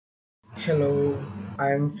Hello,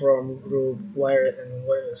 I'm from Group Wired and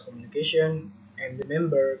Wireless Communication, and the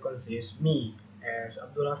member consists me as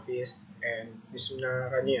Abdul Hafiz and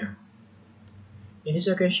Bismina Rania. In this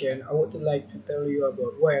occasion, I would like to tell you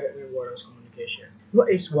about wired and wireless communication.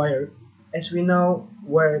 What is wired? As we know,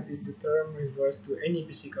 wired is the term refers to any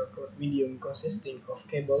physical medium consisting of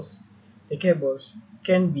cables. The cables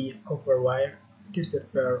can be copper wire,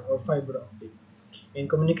 twisted pair, or fiber optic. In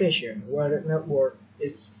communication, wired network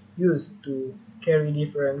is used to carry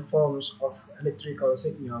different forms of electrical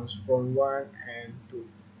signals from one end to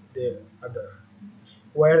the other.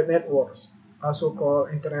 Wired networks, also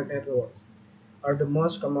called Internet networks, are the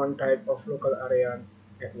most common type of local area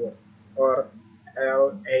network, or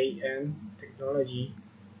LAN technology.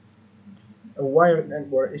 A wired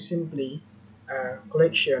network is simply a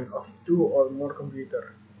collection of two or more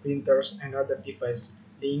computer, printers, and other devices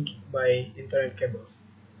linked by Internet cables.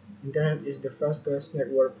 Internet is the fastest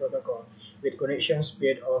network protocol with connection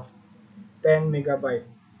speed of 10 megabytes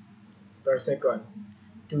per second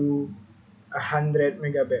to 100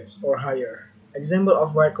 megabits or higher. Example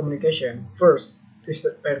of wired communication. First,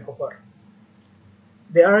 twisted pair copper.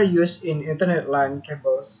 They are used in Internet line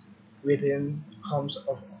cables within homes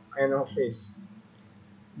of an office.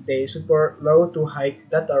 They support low to high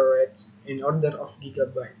data rates in order of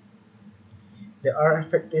gigabyte. They are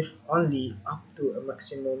effective only up to a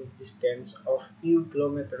maximum distance of few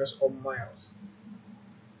kilometers or miles,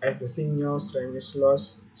 as the signal strength is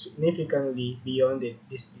lost significantly beyond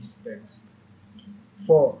this distance.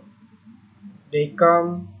 4. They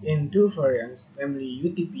come in two variants, namely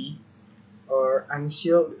UTP or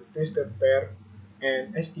unsealed twisted pair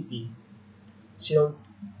and STP, sealed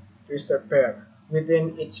twisted pair.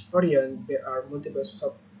 Within each variant, there are multiple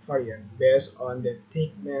sub-variants based on the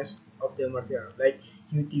thickness of the material, like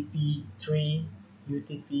UTP-3,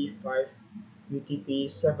 UTP-5,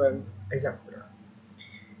 UTP-7, etc.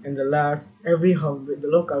 And the last, every home with the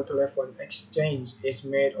local telephone exchange is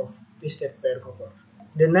made of twisted pair copper.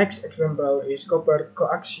 The next example is copper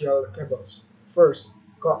coaxial cables. First,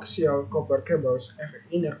 coaxial copper cables have an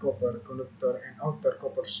inner copper conductor and outer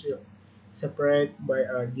copper shield, separated by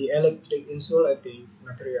a dielectric insulating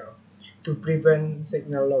material to prevent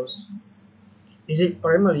signal loss. It is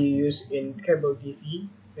primarily used in cable TV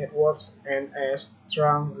networks and as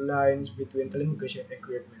trunk lines between telecommunication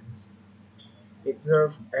equipment. It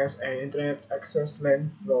serves as an internet access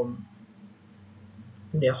lane from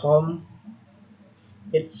the home.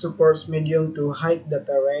 It supports medium to high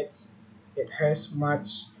data rates. It has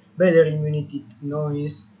much better immunity to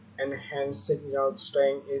noise, and hence signal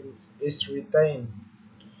strength is retained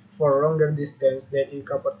for longer distance than in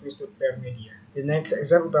copper twisted pair media. The next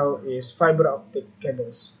example is fiber optic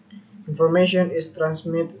cables. Information is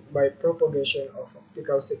transmitted by propagation of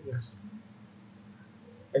optical signals.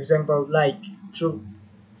 Example like through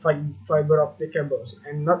fiber optic cables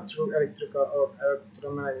and not through electrical or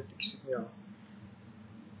electromagnetic signal.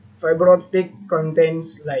 Fiber optic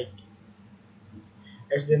contains light.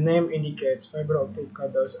 As the name indicates, fiber optic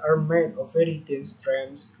cables are made of very thin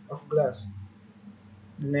strands of glass,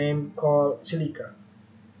 the name called silica.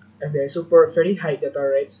 As they support very high data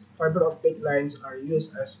rates, fiber optic lines are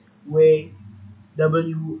used as WAN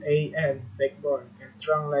backbone and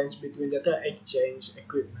trunk lines between data exchange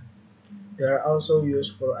equipment. They are also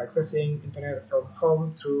used for accessing internet from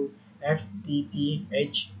home through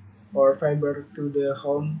FTTH or fiber to the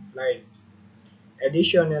home lines.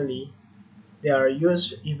 Additionally, they are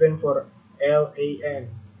used even for LAN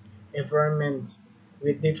environments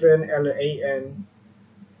with different LAN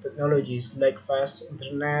technologies like fast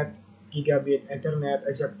internet, gigabit internet,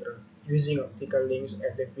 etc., using optical links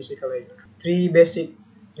at the physical layer. Three basic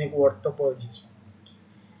network topologies.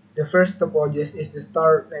 The first topology is the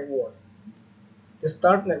star network. The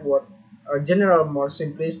star network, a general more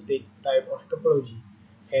simplistic type of topology,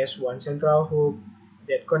 has one central hub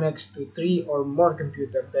that connects to three or more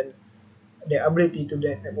computers, then the ability to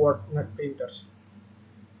network not printers.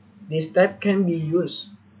 This type can be used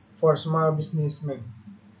for small businessmen,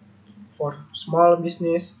 for small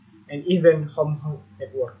business, and even home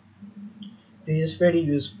network. This is very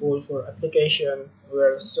useful for application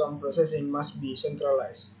where some processing must be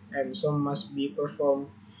centralized and some must be performed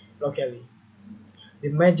locally. The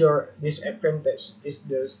major disadvantage is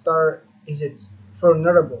the star is its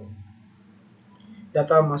vulnerable.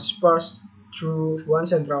 Data must pass through one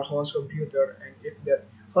central host computer, and if that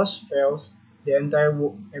host fails, the entire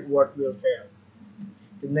network will fail.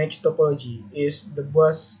 The next topology is the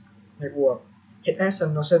bus network. It has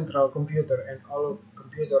no central computer and all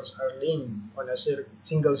computers are linked on a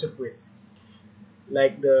single circuit,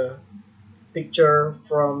 like the picture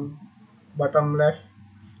from bottom left.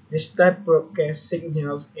 This type broadcasts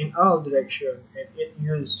signals in all directions and it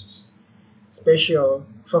uses special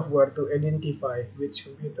software to identify which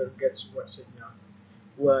computer gets what signal.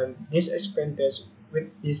 One disadvantage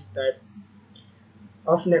with this type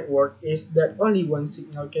of network is that only one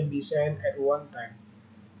signal can be sent at one time.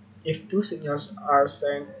 If two signals are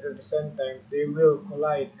sent at the same time, they will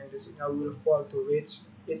collide and the signal will fall to reach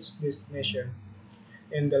its destination.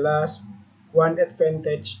 And the last one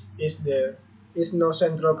advantage is there is no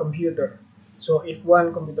central computer. So if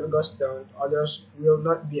one computer goes down, others will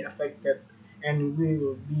not be affected and we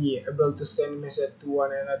will be able to send message to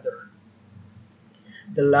one another.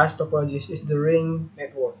 The last topology is the ring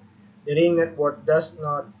network. The ring network does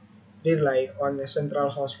not rely on a central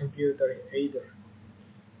host computer either.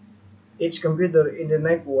 Each computer in the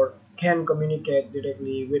network can communicate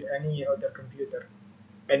directly with any other computer,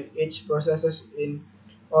 and each processes in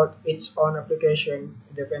its own application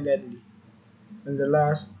independently. And the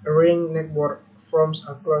last, a ring network forms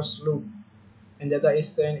a closed loop, and data is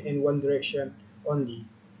sent in one direction only.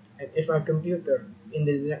 And if a computer in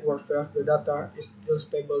the network fails, the data is still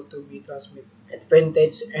stable to be transmitted.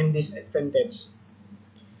 Advantage and disadvantage.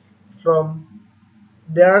 From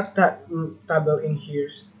there are table in here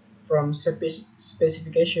from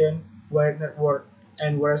specification, wired network,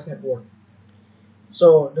 and wireless network.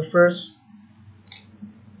 So the first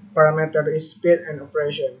parameter is speed and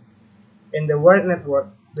operation. In the wired network,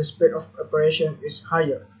 the speed of operation is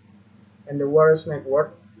higher, and the wireless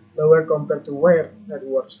network lower compared to wired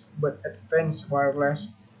networks, but advanced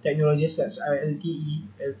wireless technologies such as LTE,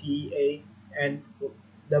 LTE-A, and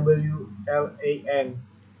WLAN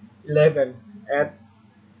 11 at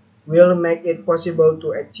will make it possible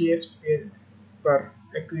to achieve speed per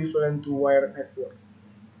equivalent to wired network.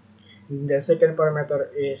 The second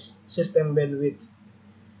parameter is system bandwidth.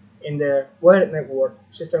 In the wired network,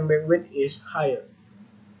 system bandwidth is higher.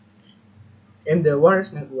 In the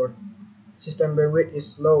wireless network, system bandwidth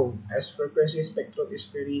is low as frequency spectrum is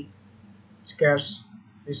very scarce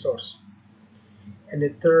resource. And the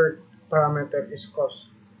third parameter is cost.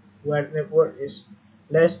 Wired network is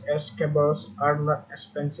less as cables are not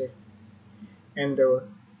expensive. And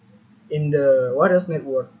in the wireless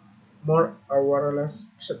network, more are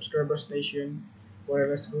wireless subscriber station,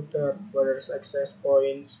 wireless router, wireless access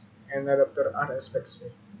points, and adapter are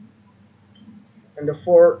expensive. And the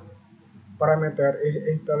fourth parameter is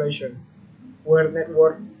installation. Wired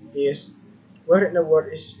network is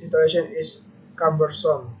installation is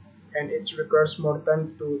cumbersome and it requires more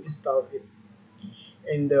time to install it.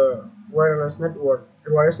 In the wireless network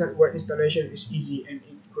installation is easy and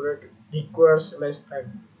it requires less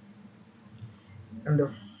time. And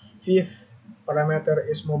the fifth parameter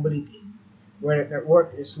is mobility. Wired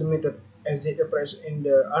network is limited as it operates in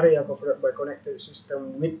the area covered by connected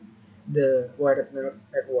system with the wired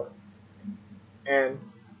network. And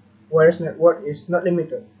wireless network is not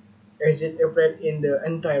limited as it operates in the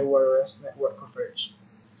entire wireless network coverage.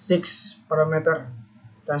 Sixth parameter,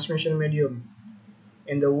 transmission medium.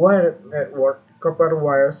 In the wired network, copper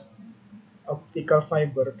wires, optical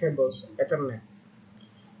fiber cables, Ethernet.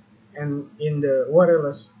 And in the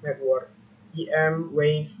wireless network, EM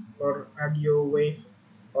wave or radio wave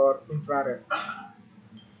or infrared.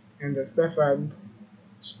 And the seventh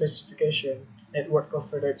specification, network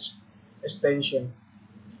coverage extension.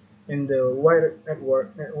 In the wired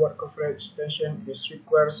network, network coverage extension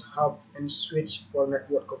requires hub and switch for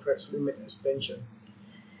network coverage limit extension.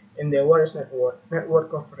 In the wireless network,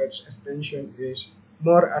 network coverage extension is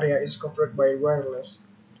more area is covered by wireless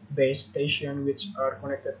base stations which are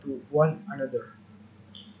connected to one another.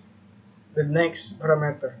 The next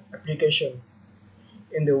parameter, application.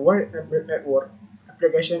 In the wired network,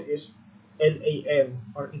 application is LAN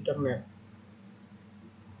or Internet.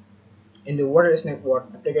 In the wireless network,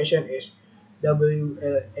 application is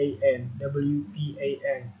WLAN,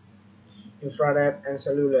 WPAN, infrared and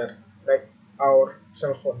cellular, like our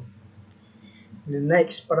cell phone. The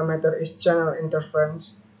next parameter is channel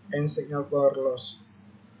interference and signal power loss.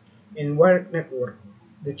 In wired network,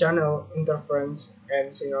 the channel interference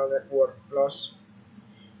and signal network loss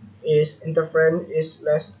interference is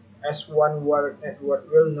less as one wired network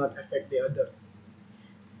will not affect the other.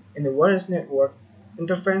 In the wireless network,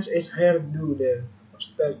 interference is higher due to the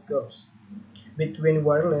obstacles between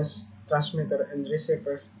wireless transmitter and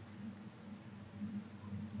receivers.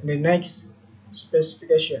 In the next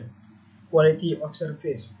specification, quality of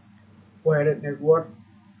service. Wired network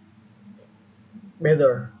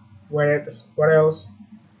better. Wireless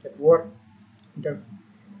network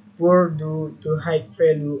poor due to high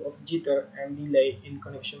value of jitter and delay in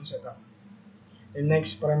connection setup. The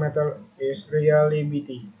next parameter is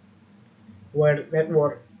reliability. Wired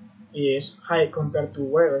network is high compared to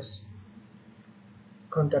wireless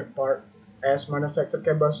counterpart, as manufactured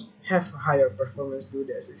cables have higher performance due to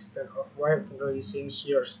the existence of wired technology since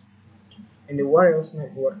years, and the wireless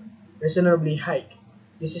network reasonably high.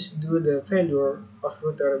 This is due to the failure of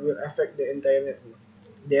router will affect the entire network.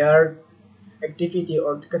 There are activity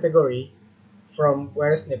or category from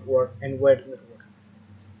wireless network and wired network.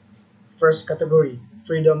 First category,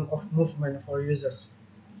 freedom of movement for users.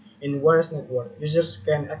 In wireless network, users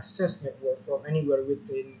can access network from anywhere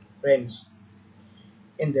within range.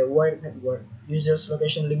 In the wired network, users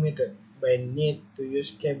location limited by need to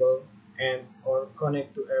use cable and or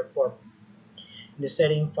connect to airport. In the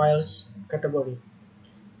setting files category,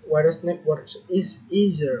 wireless networks is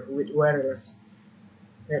easier with wireless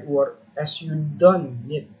network as you don't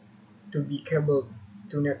need to be cabled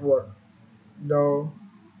to network, though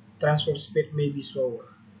transfer speed may be slower.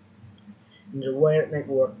 In the wired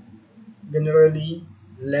network, generally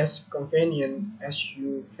less convenient as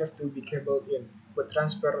you have to be cabled in, but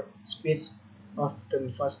transfer speeds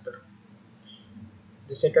often faster.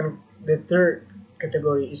 The third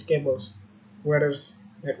category is cables, whereas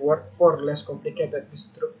network for less complicated,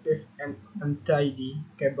 destructive, and untidy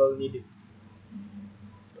cable needed.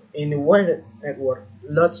 In a wired network,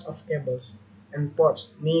 lots of cables and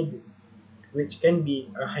ports needed, which can be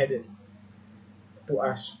a headache to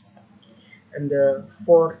us. And the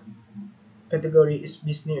fourth category is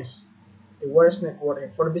business. The wireless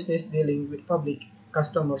network for business dealing with public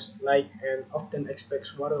customers like and often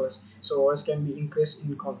expects wireless, so wireless can be increased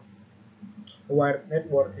income. Wired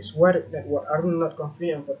network are not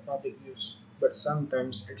convenient for public use, but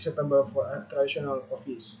sometimes acceptable for a traditional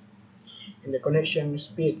office. In the connection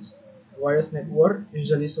speeds, wireless network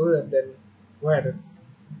usually slower than wired.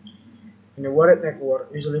 In a wired network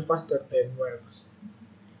usually faster than wireless.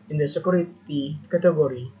 In the security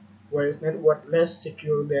category, wireless network less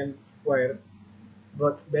secure than wired,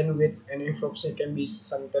 but bandwidth and information can be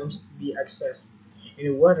sometimes be accessed. In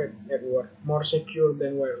a wired network, more secure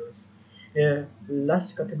than wireless. The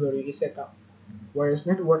last category is setup. Wireless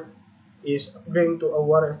network is upgrading to a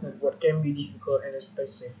wireless network can be difficult and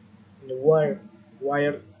expensive. In the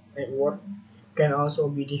wired network can also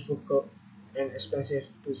be difficult and expensive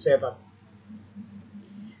to set up.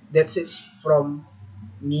 That's it from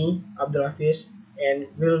me, Abdul Hafiz, and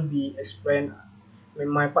will be explained when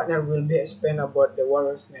my partner will be explain about the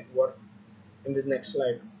wireless network in the next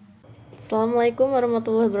slide. Assalamualaikum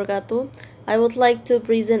warahmatullahi wabarakatuh. I would like to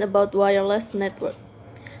present about wireless network.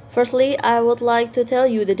 Firstly, I would like to tell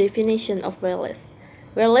you the definition of wireless.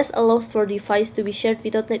 Wireless allows for device to be shared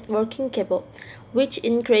without networking cable, which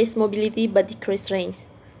increase mobility but decrease range.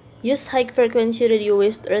 Use high-frequency radio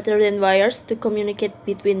waves rather than wires to communicate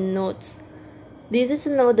between nodes. This is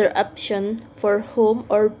another option for home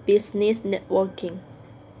or business networking.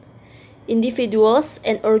 Individuals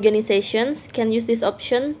and organizations can use this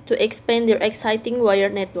option to expand their existing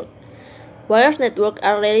wired network. Wired networks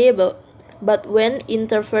are reliable, but when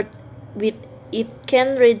interfered with, it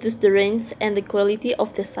can reduce the range and the quality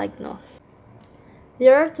of the signal.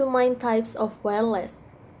 There are two main types of wireless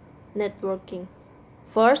networking.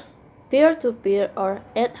 First, peer-to-peer or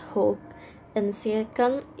ad hoc, and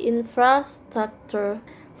second, infrastructure.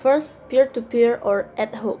 First, peer-to-peer or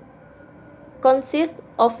ad hoc consists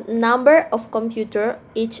of number of computers,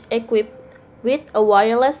 each equipped with a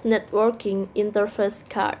wireless networking interface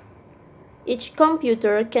card. Each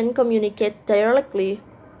computer can communicate directly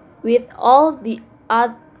with all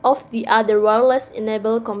of the other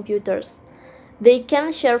wireless-enabled computers. They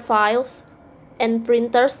can share files and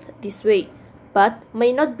printers this way, but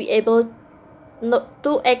may not be able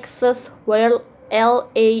to access wired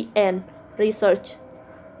LAN research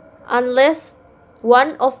unless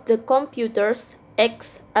one of the computers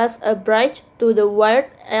acts as a bridge to the wired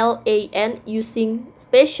LAN using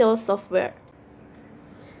special software.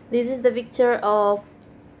 This is the picture of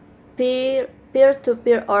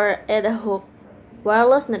peer-to-peer or ad hoc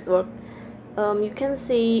wireless network. You can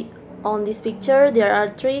see on this picture there are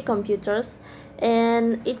three computers,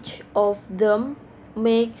 and each of them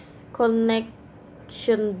makes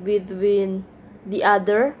connection between the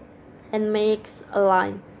other and makes a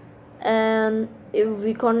line. And if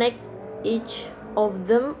we connect each of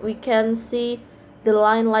them, we can see the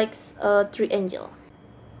line like a triangle.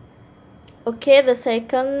 Okay, the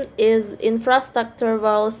second is infrastructure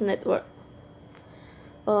wireless network.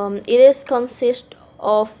 It is consist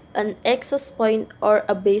of an access point or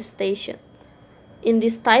a base station. In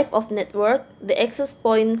this type of network, the access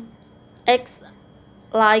point acts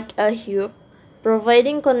like a hub,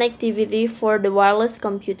 providing connectivity for the wireless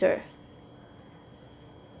computer.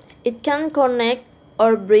 It can connect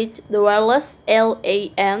or bridge the wireless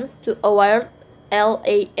LAN to a wired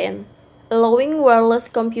LAN, allowing wireless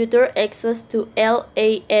computer access to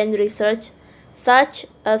LAN research such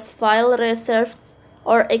as file research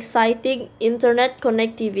or exciting internet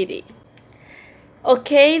connectivity.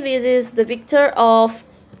 Okay, this is the picture of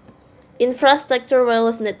infrastructure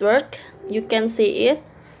wireless network. You can see it.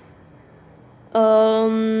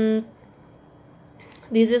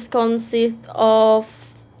 This is consist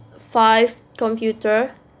of 5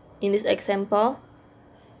 computer in this example,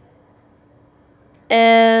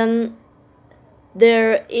 and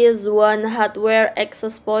there is one hardware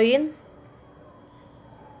access point,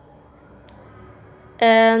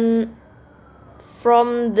 and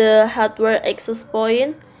from the hardware access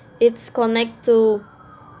point it's connect to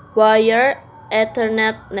wire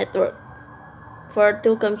Ethernet network for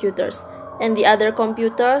 2 computers, and the other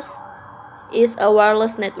computers is a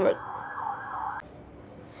wireless network.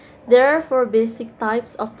 There are 4 basic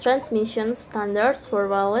types of transmission standards for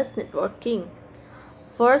wireless networking.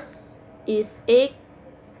 First is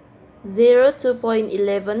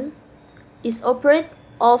 802.11 is operate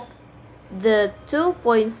off the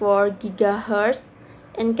 2.4 GHz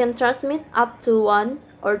and can transmit up to 1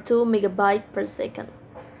 or 2 MB per second.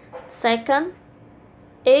 Second,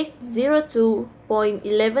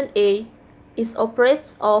 802.11a is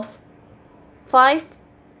operates off 5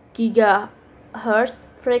 GHz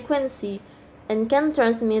frequency and can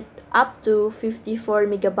transmit up to 54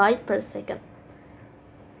 MB per second.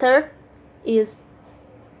 Third is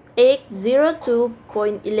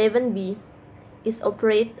 802.11b is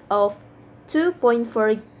operate off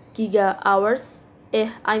 2.4 GHz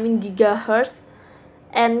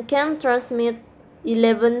and can transmit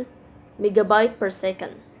 11 MB per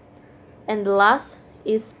second. And the last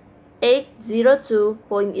is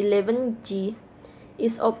 802.11g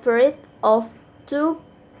is operate off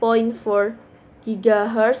 2.4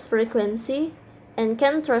 GHz frequency and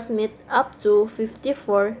can transmit up to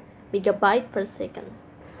 54 MB per second.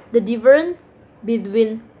 The difference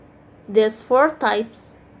between these 4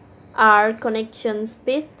 types are connection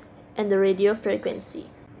speed and the radio frequency.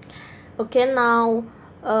 Okay, now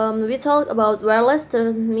we talk about wireless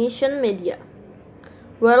transmission media.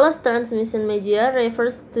 Wireless transmission media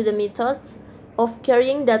refers to the methods of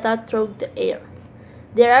carrying data through the air.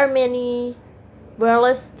 There are many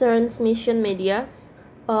wireless transmission media.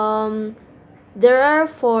 There are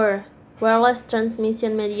 4 wireless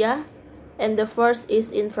transmission media, and the first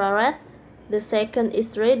is infrared, the second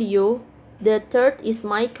is radio, the third is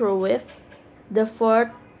microwave, the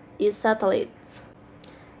fourth is satellites.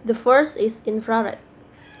 The first is infrared,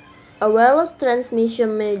 a wireless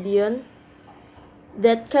transmission medium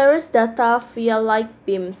that carries data via light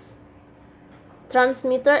beams.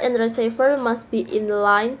 Transmitter and receiver must be in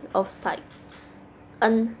line of sight.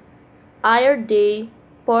 An IR-day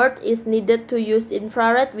port is needed to use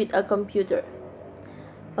infrared with a computer.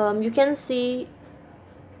 You can see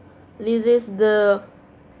this is the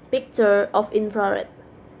picture of infrared.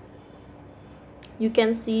 You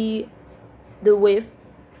can see the wave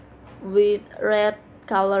with red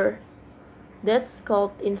color. That's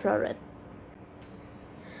called infrared.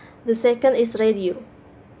 The second is radio.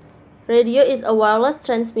 Radio is a wireless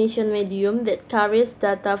transmission medium that carries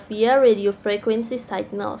data via radio frequency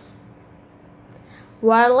signals.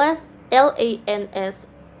 Wireless LANs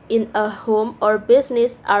in a home or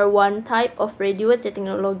business are one type of radio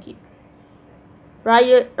technology.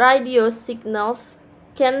 Radio signals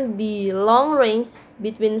can be long range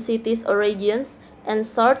between cities or regions and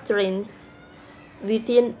short range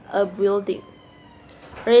within a building.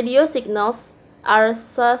 Radio signals are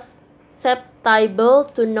susceptible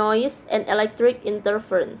to noise and electric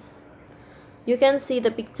interference. You can see the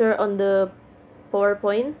picture on the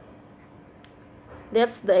PowerPoint.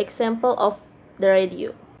 That's the example of the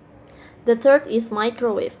radio. The third is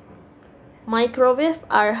microwave. Microwave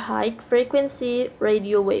are high-frequency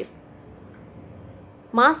radio wave.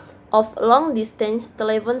 Much of long-distance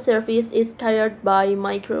telephone service is carried by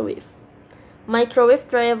microwave. Microwave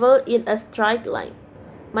travel in a straight line.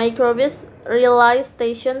 Microwave relay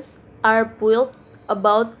stations are built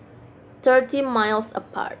about 30 miles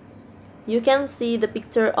apart. You can see the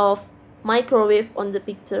picture of microwave on the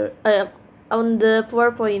on the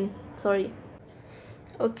PowerPoint. Sorry.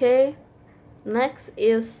 Okay, next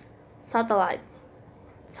is satellites.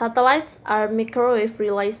 Satellites are microwave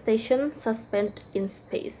relay stations suspended in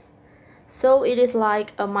space. So it is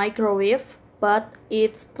like a microwave, but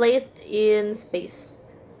it's placed in space.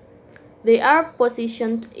 They are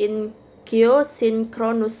positioned in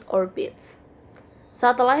geosynchronous orbits.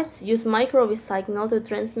 Satellites use microwave signal to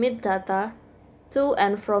transmit data to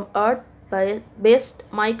and from Earth by based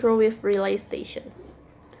microwave relay stations.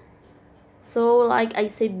 So like I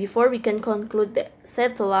said before, we can conclude that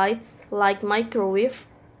satellites like microwave,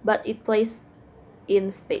 but it plays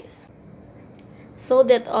in space. So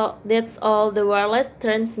that's all the wireless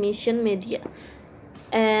transmission media.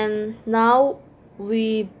 And now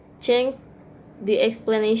we change the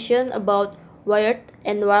explanation about wired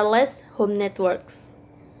and wireless home networks.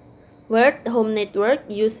 Wired home network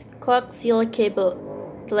use coaxial cable,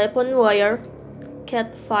 telephone wire,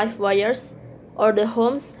 Cat5 wires, or the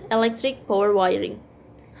home's electric power wiring.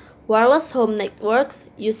 Wireless home networks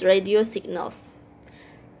use radio signals.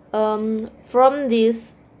 From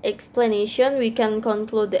this explanation, we can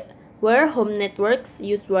conclude that wired home networks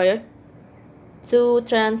use wire to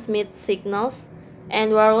transmit signals,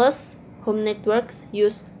 and wireless home networks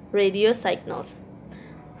use radio signals.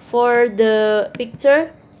 For the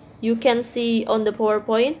picture, you can see on the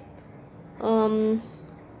PowerPoint,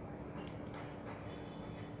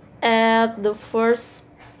 at the first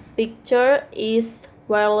picture is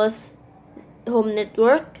wireless home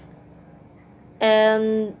network,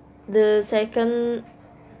 and the second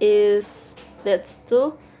is that's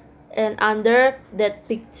two, and under that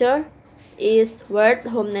picture is wired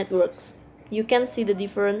home networks. You can see the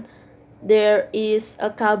difference. There is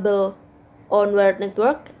a cable on wired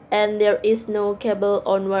network and there is no cable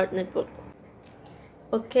on wired network.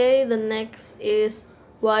 Okay, the next is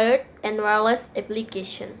wired and wireless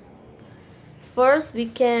application. First, we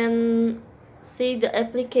can see the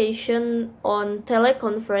application on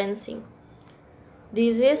teleconferencing.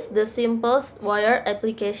 This is the simplest wired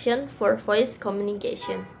application for voice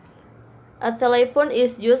communication. A telephone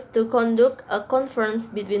is used to conduct a conference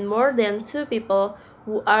between more than two people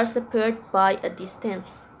who are separated by a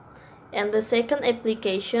distance. And the second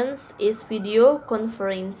application is video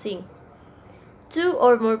conferencing. Two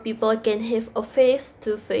or more people can have a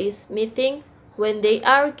face-to-face meeting when they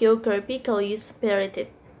are geographically separated.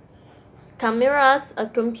 Cameras, a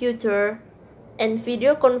computer, and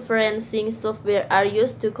video conferencing software are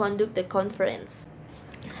used to conduct the conference.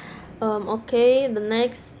 Okay, the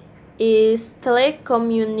next is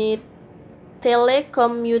telecommuting.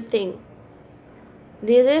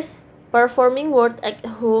 This is performing work at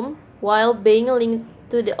home while being linked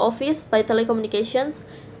to the office by telecommunications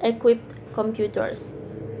equipped computers.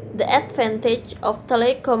 The advantage of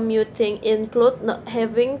telecommuting include not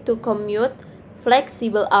having to commute,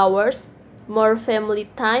 flexible hours, more family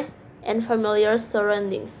time, and familiar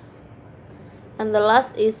surroundings. And the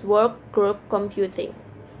last is work group computing.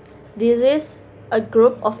 This is a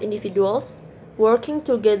group of individuals working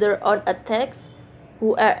together on a task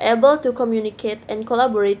who are able to communicate and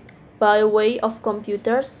collaborate by way of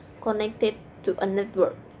computers connected to a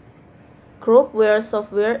network. Groupware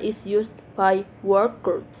software is used by work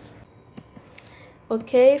groups.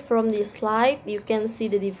 Okay, from this slide, you can see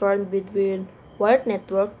the difference between wired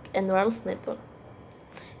network and wireless network.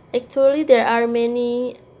 Actually, there are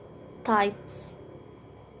many types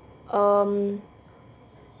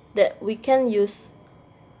that we can use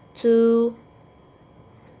to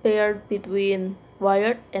pair between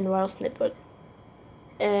wired and wireless network.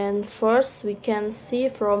 And first, we can see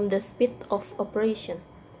from the speed of operation.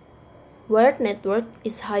 Wired network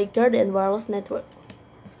is higher than wireless network.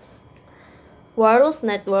 Wireless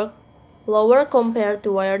network lower compared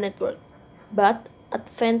to wired network, but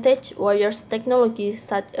advantage wires technology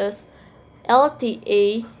such as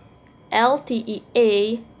LTE,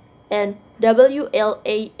 and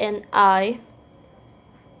WLANI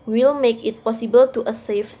will make it possible to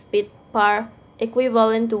achieve speed par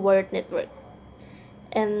equivalent to wired network.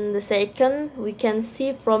 And the second, we can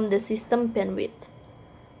see from the system bandwidth.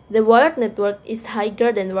 The wired network is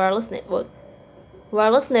higher than wireless network.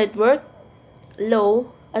 Wireless network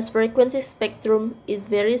low as frequency spectrum is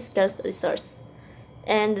very scarce resource.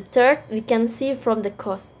 And the third, we can see from the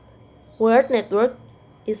cost. Wired network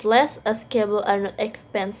is less as cable are not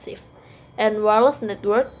expensive, and wireless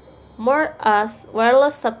network more as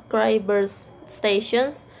wireless subscribers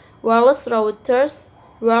stations, wireless routers,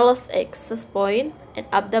 wireless access point, and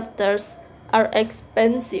adapters are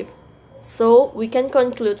expensive. So we can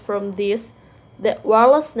conclude from this that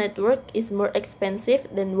wireless network is more expensive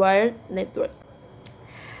than wired network.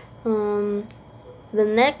 The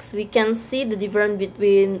next, we can see the difference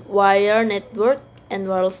between wired network and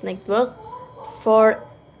wireless network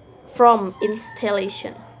from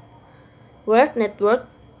installation. Wired network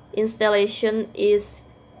installation is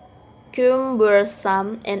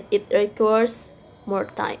cumbersome and it requires more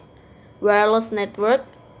time. Wireless network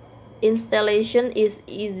installation is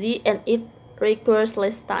easy and it requires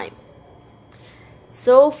less time.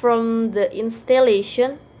 So from the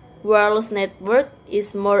installation, wireless network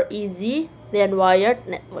is more easy than wired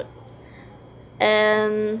network.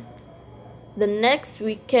 And The next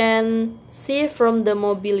we can see from the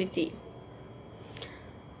mobility.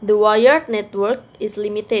 The wired network is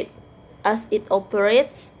limited as it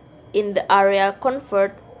operates in the area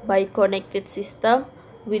covered by connected system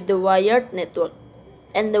with the wired network,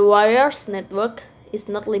 and the wireless network is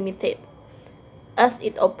not limited as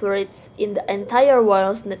it operates in the entire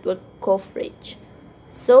wireless network coverage.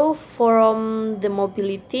 So from the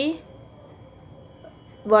mobility,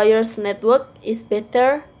 wireless network is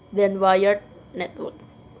better than wired network.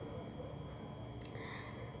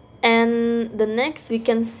 And the next we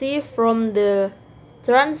can see from the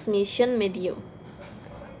transmission medium.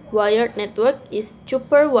 Wired network is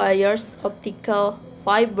cheaper wires, optical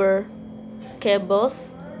fiber,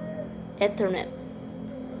 cables, Ethernet.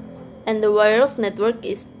 And the wireless network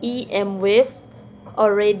is EM waves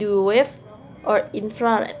or radio wave or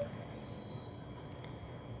infrared.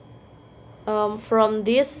 From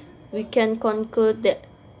this, we can conclude that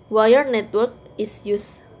wired network is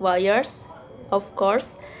use wires, of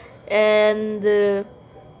course, and the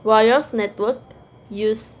wireless network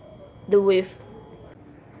use the wave.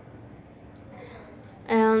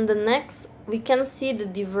 And the next, we can see the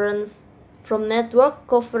difference from network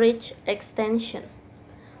coverage extension.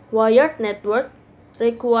 Wired network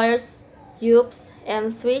requires hubs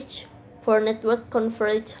and switch for network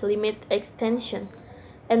coverage limit extension,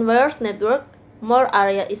 and wireless network, more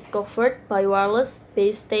area is covered by wireless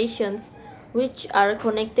base stations, which are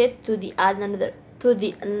connected to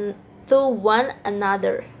one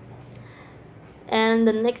another. And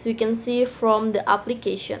the next we can see from the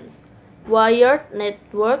applications. Wired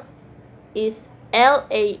network is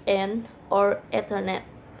LAN or Ethernet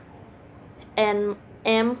and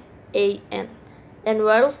MAN, and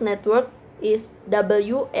wireless network is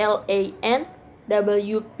WLAN,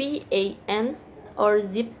 WPAN or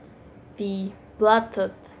ZIP-V,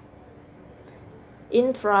 Bluetooth,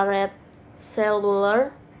 infrared,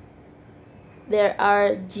 cellular. There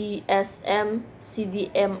are GSM,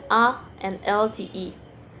 CDMA, and LTE.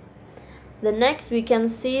 The next we can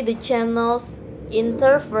see the channels,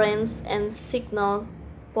 interference, and signal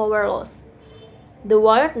power loss. The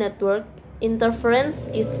wired network interference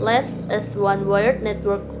is less as one wired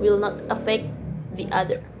network will not affect the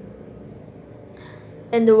other.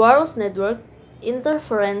 And the wireless network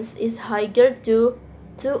interference is higher due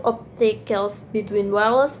to obstacles between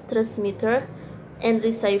wireless transmitter and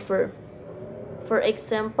receiver. For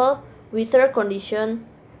example, weather condition,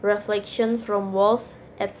 reflection from walls,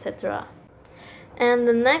 etc. And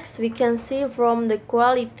the next we can see from the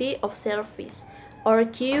quality of service or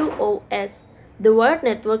QoS. The wired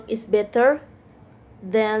network is better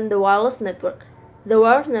than the wireless network. The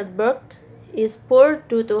wired network is poor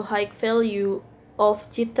due to high value of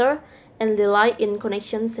jitter and delay in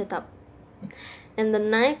connection setup. And the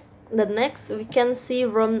next we can see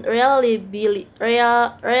from reliability.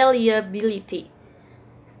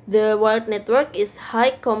 The wired network is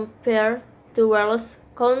high compared to wireless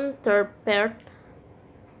counterpart,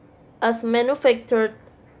 as manufactured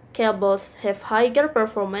cables have higher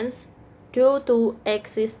performance due to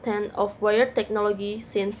existence of wired technology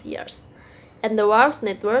since years, and the wireless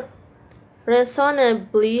network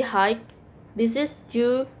reasonably high. This is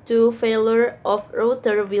due to failure of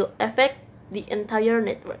router will affect the entire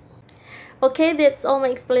network. Okay, that's all my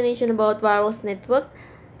explanation about wireless network.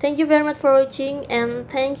 Thank you very much for watching, and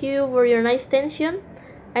thank you for your nice attention.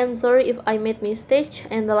 I'm sorry if I made mistake,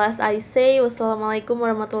 and the last I say, wassalamualaikum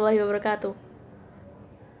warahmatullahi wabarakatuh.